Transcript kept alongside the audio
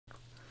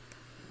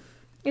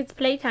It's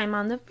playtime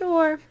on the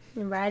floor.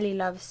 Riley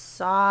loves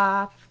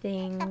soft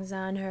things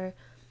on her.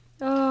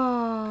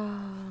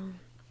 Oh,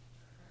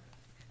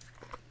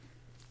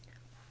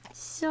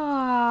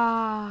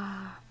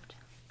 soft.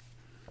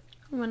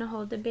 I want to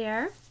hold the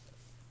bear.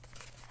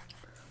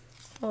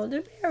 Hold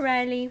the bear,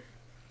 Riley.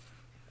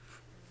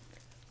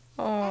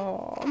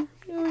 Oh,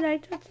 you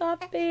like the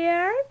soft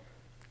bear?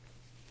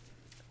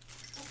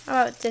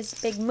 How about this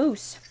big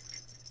moose?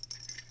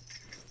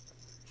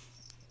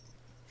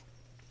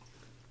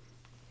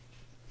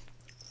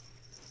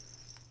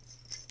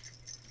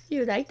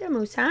 You like the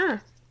moose, huh?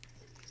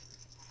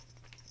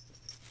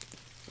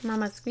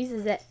 Mama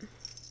squeezes it.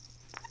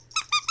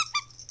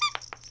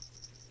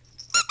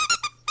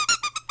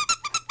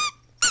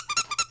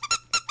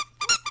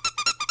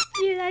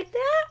 You like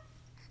that?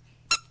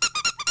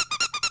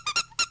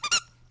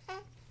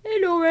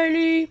 Hello,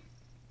 Riley.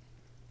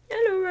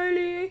 Hello,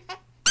 Riley.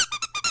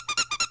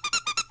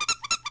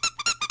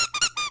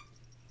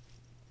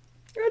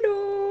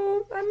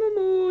 Hello, I'm a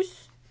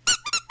moose.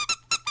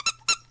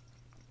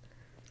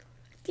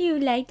 Do you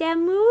like that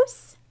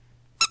moose?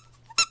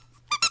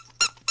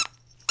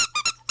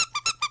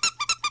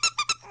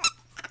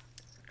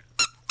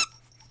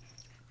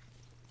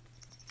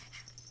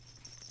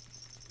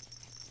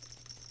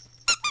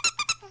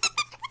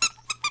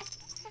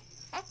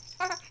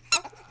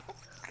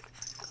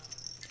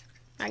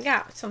 I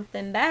got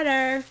something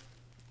better.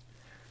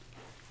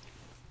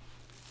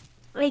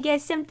 We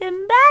get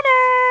something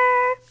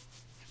better.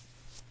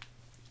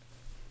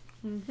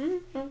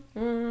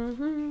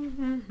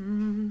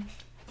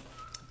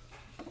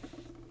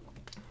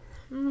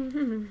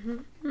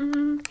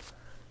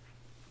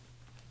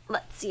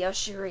 Let's see how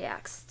she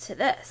reacts to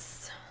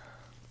this.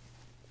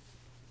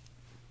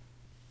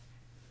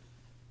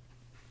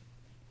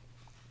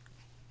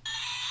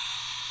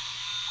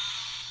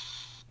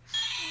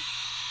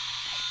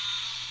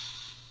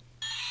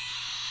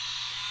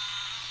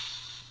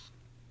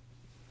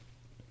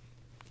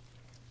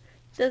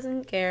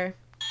 Doesn't care.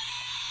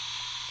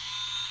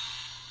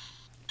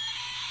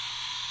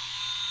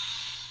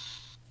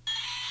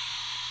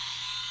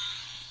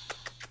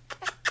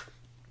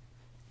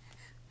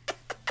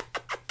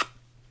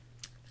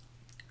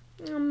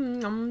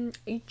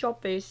 Eat your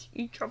face,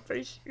 eat your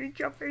face, eat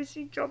your face,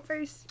 eat your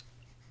face.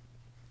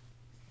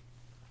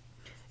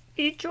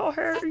 Eat your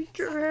hair, eat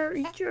your hair,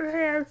 eat your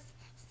hair.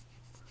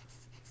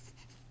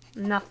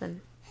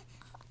 Nothing.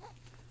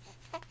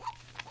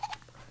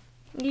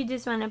 You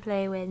just want to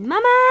play with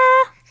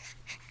Mama.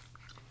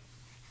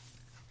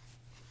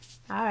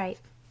 Alright.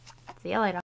 See you later.